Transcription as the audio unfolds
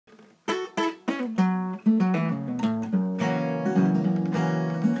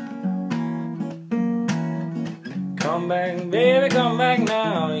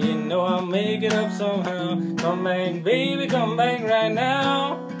make it up somehow. Come back, baby, come back right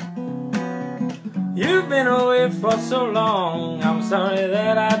now. You've been away for so long, I'm sorry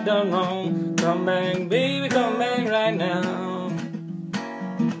that I done wrong. Come back, baby, come back right now.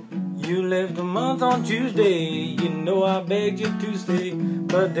 You left a month on Tuesday, you know I begged you to stay,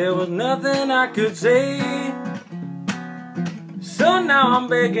 but there was nothing I could say. So now I'm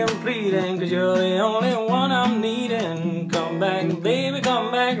begging, pleading, 'cause you're the only one I'm needing. Come back, baby,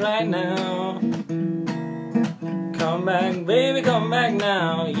 come back right now. Come back, baby, come back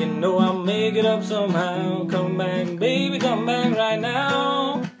now. You know I'll make it up somehow. Come back, baby, come back right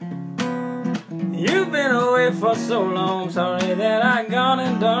now. You've been away for so long, sorry that I gone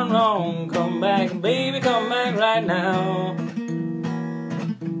and done wrong. Come back, baby, come back right now.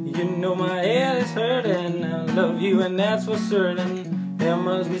 You know my head is hurting, I love you and that's for certain. There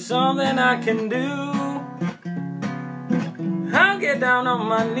must be something I can do. I'll get down on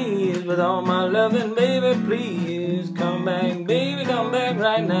my knees with all my loving, baby, please. Come back, baby, come back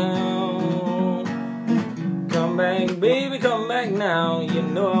right now. Come back, baby, come back now. You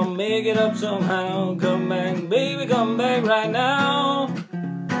know I'll make it up somehow. Come back, baby, come back right now.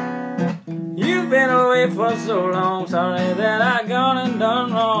 You've been away for so long, sorry that I gone and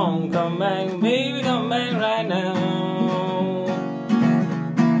done wrong. Come back, baby, come back right now.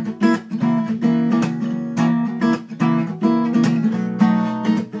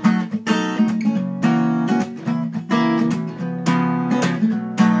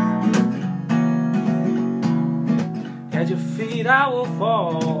 At your feet I will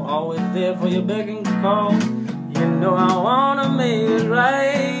fall, always there for your beck and call. You know I wanna make it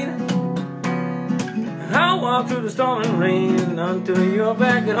right. I'll walk through the storm and rain until you're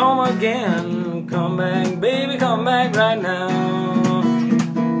back at home again. Come back, baby, come back right now.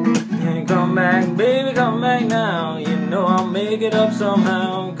 And come back, baby, come back now. You know I'll make it up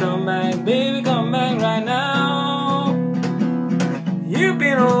somehow. Come back, baby, come back right now. You've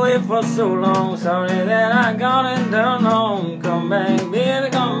been away for so long, sorry that I gone and done wrong. Come back, baby,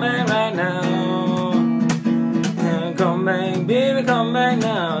 come back right now. And come back, baby, come back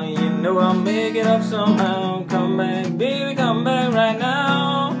now. You know I'll make it up somehow. Come back, baby, come back right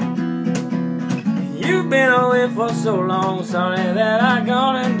now. You've been away for so long, sorry that I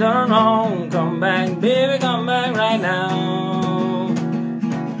gone and done wrong. Come back, baby, come back right now.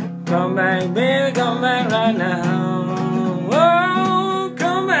 Come back, baby, come back right now.